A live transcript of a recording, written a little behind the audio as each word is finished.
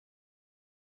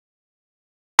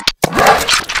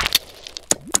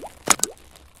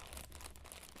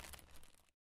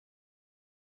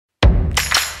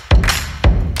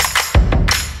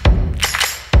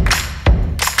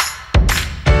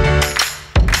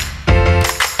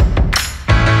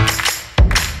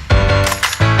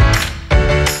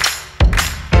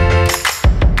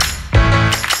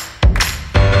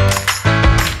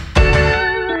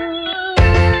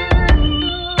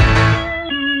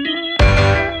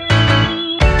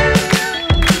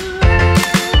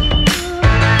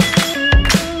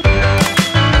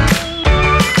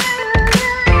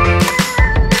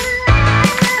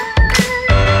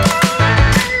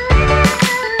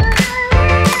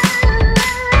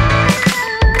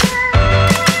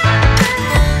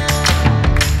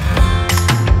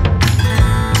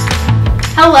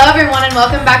Hello everyone and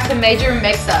welcome back to Major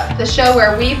Mix-Up, the show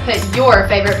where we put your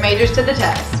favorite majors to the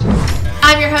test.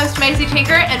 I'm your host Macy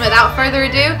Tinker, and without further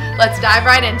ado, let's dive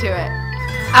right into it.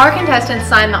 Our contestants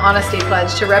signed the Honesty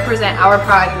Pledge to represent our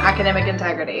pride in academic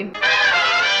integrity.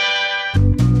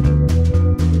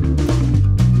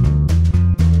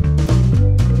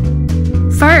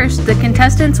 First, the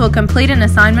contestants will complete an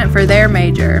assignment for their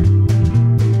major.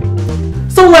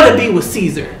 So let it be with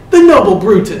Caesar, the noble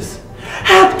Brutus.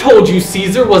 Hath told you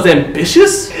Caesar was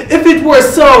ambitious? If it were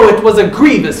so, it was a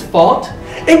grievous fault,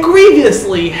 and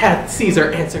grievously hath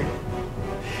Caesar answered.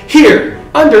 Here,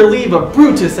 under leave of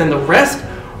Brutus and the rest,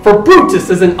 for Brutus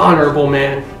is an honorable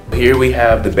man. Here we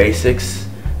have the basics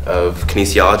of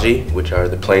kinesiology, which are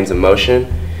the planes of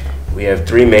motion. We have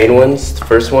three main ones. The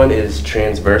first one is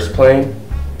transverse plane,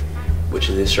 which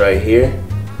is this right here.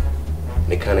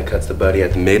 And it kind of cuts the body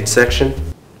at the midsection.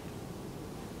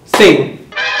 Sing.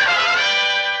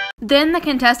 Then the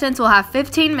contestants will have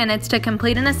 15 minutes to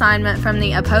complete an assignment from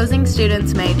the opposing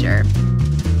student's major.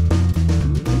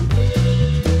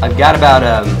 I've got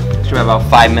about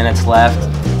 5 minutes left,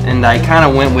 and I kind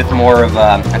of went with more of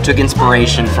I took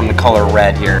inspiration from the color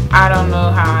red here. I don't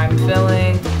know how I'm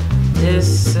feeling.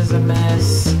 This is a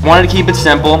mess. Wanted to keep it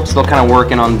simple, still kind of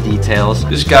working on the details.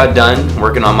 Just got done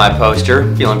working on my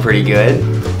poster, feeling pretty good.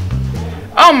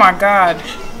 Oh my god.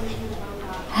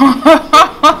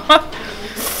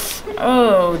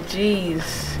 Oh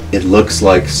jeez. It looks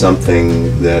like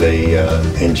something that a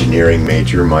engineering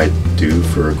major might do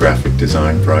for a graphic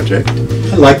design project.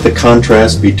 I like the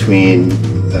contrast between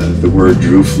the word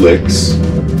Drewflix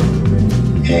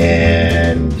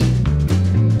and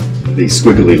the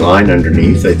squiggly line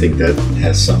underneath. I think that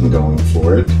has something going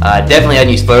for it. Definitely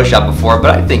hadn't used Photoshop before,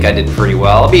 but I think I did pretty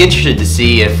well. I'll be interested to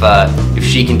see if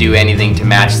she can do anything to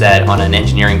match that on an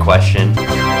engineering question.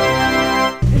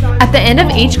 At the end of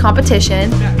each competition,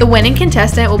 the winning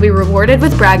contestant will be rewarded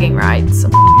with bragging rights.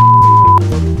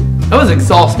 That was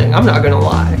exhausting, I'm not gonna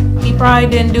lie. He probably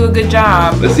didn't do a good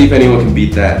job. Let's see if anyone can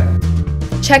beat that.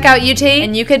 Check out UT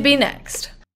and you could be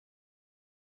next.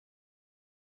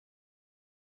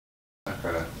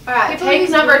 Alright, take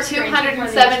number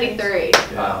 273.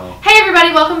 Wow. Hey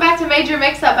everybody, welcome back to Major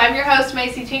Mix-Up. I'm your host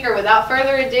Macy Tinker. Without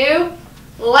further ado,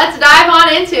 let's dive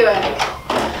on into it.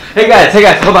 Hey guys,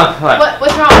 hold on.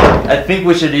 What's wrong? I think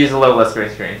we should use a little less green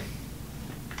screen.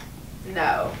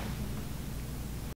 No.